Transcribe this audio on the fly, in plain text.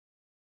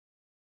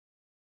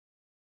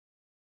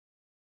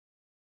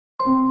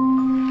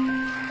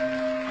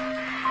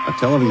A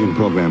television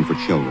program for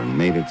children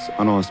made its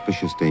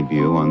unauspicious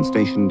debut on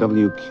station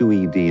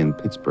WQED in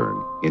Pittsburgh.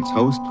 Its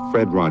host,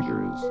 Fred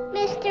Rogers.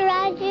 Mr.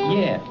 Rogers?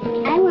 Yeah.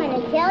 I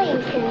want to tell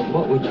you something.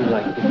 What would you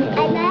like to tell me?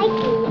 I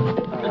like you.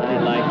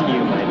 I like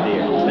you, my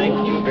dear.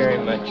 Thank you very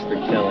much for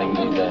telling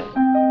me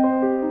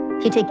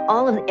that. You take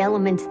all of the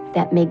elements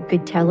that make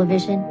good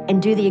television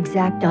and do the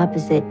exact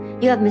opposite.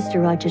 You have Mr.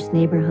 Rogers'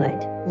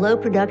 Neighborhood. Low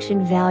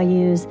production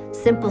values,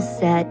 simple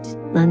set,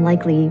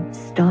 unlikely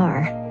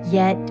star.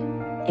 Yet,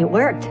 it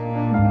worked.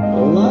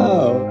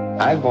 Hello.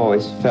 I've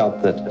always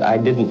felt that I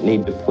didn't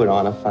need to put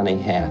on a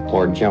funny hat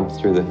or jump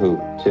through the hoop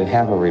to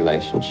have a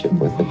relationship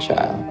with a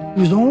child.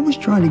 He was always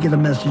trying to get a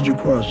message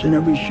across in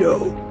every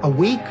show. A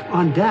week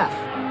on death.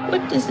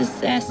 What does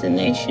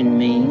assassination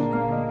mean?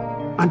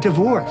 On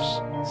divorce.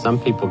 Some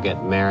people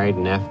get married,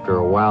 and after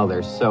a while,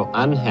 they're so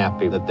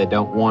unhappy that they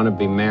don't want to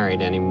be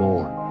married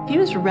anymore. He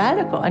was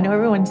radical. I know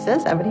everyone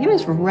says that, but he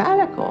was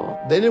radical.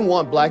 They didn't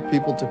want black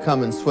people to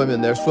come and swim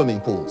in their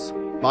swimming pools.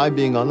 My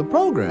being on the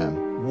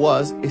program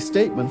was a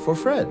statement for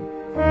Fred.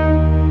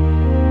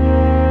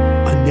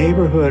 A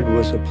neighborhood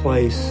was a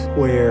place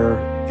where,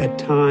 at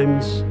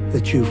times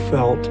that you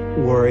felt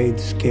worried,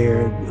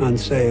 scared,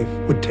 unsafe,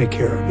 would take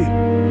care of you.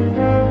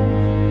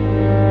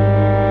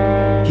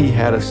 He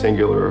had a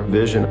singular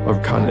vision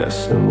of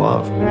kindness and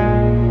love.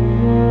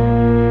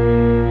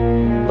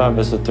 Love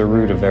is at the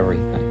root of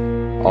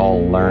everything.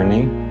 All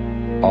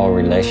learning, all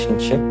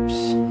relationships,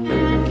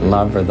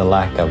 love or the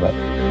lack of it.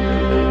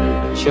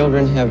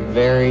 Children have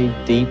very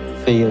deep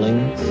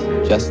feelings,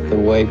 just the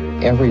way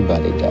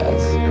everybody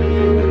does.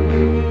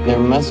 There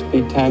must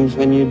be times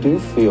when you do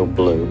feel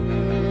blue.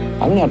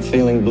 I'm not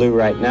feeling blue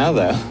right now,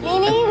 though. Me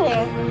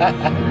neither.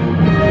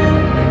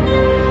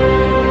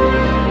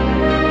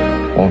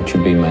 Won't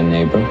you be my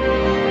neighbor?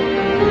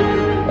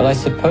 Well, I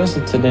suppose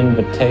it's an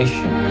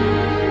invitation.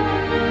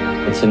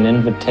 It's an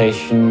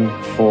invitation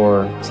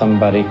for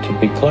somebody to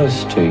be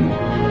close to you.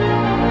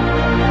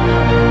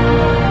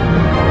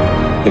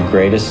 The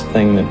greatest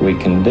thing that we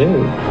can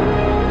do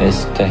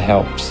is to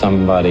help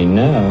somebody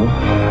know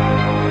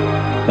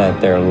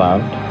that they're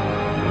loved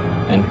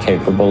and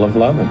capable of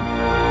loving.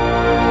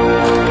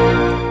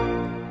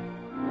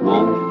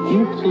 Won't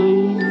you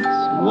please,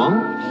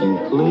 won't you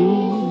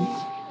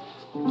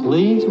please,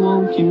 please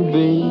won't you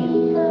be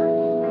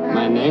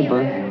my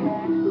neighbor?